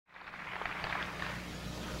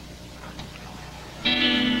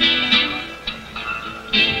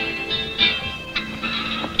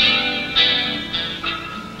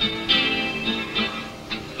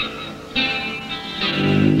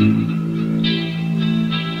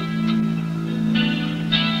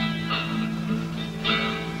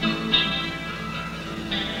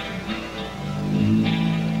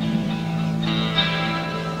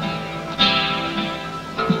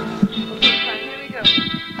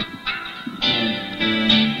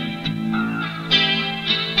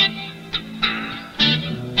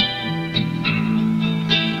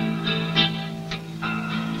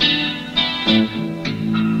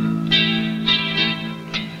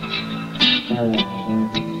I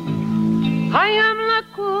am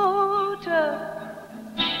Lakota,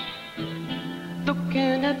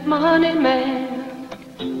 looking at money man,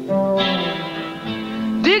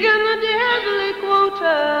 digging the deadly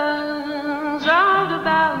quotas out of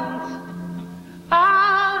balance,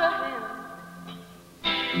 out of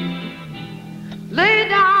hand. Lay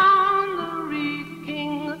down the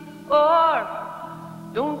reeking, or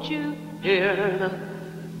don't you hear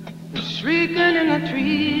the shrieking in the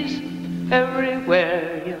trees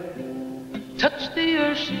everywhere you touch the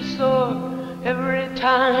earth, she's sore every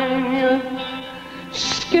time you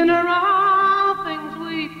skin around things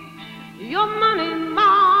weak. Your money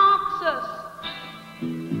mocks us.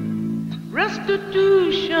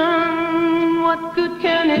 Restitution, what good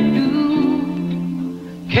can it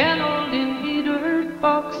do? Kennelled in heat earth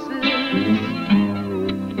boxes,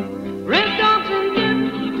 red dogs and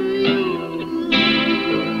death to you.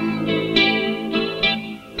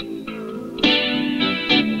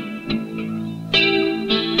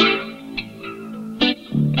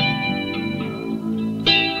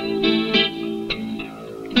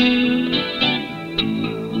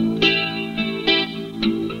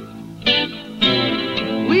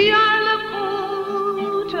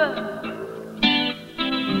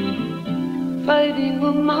 Fighting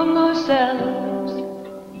among ourselves,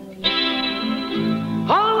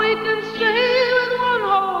 all we can say with one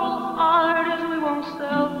whole heart is we won't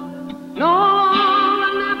sell, no,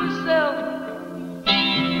 we'll never sell.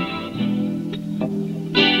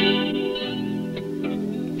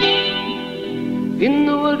 In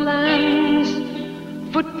the woodlands,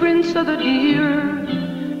 footprints of the deer,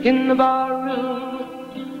 in the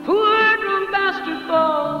barroom, poor drum bastard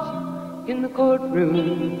falls, in the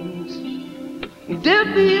courtrooms.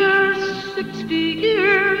 Dead the earth 60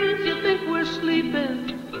 years, you think we're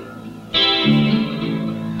sleeping,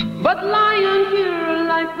 but lying here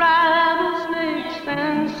like rattlesnakes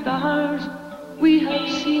and stars, we have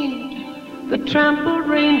seen the trampled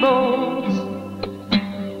rainbows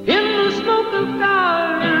in the smoke of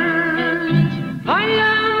cars. I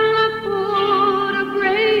am Lakota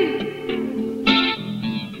brave,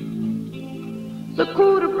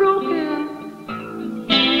 Lakota broken,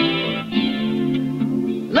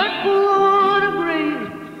 Lakota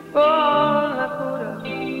brave, oh Lakota.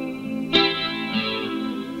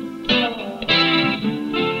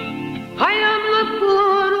 I am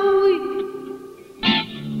Lakota weak,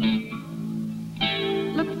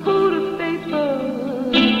 Lakota faithful,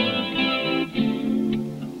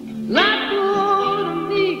 Lakota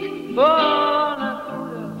meek, oh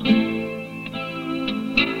Lakota.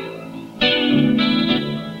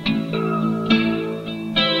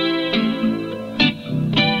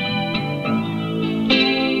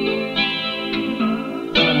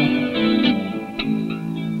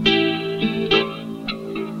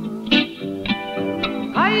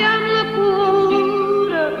 I am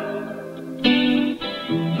Lakota,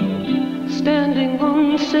 standing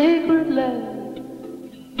on sacred land.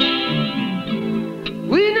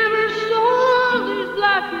 We never sold these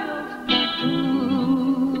black hills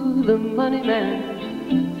to the money man.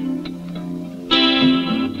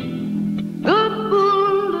 The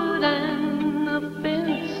bullet and the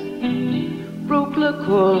fence broke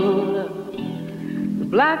Lakota. The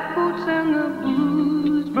black boots and the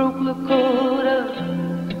booze broke Lakota.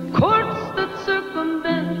 Courts that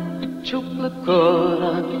circumvent choke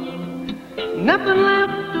Lakota. Nothing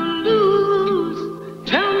left to lose.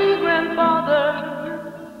 Tell me, grandfather,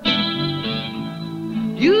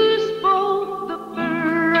 you spoke the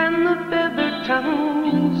fur and the feathered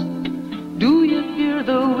towns.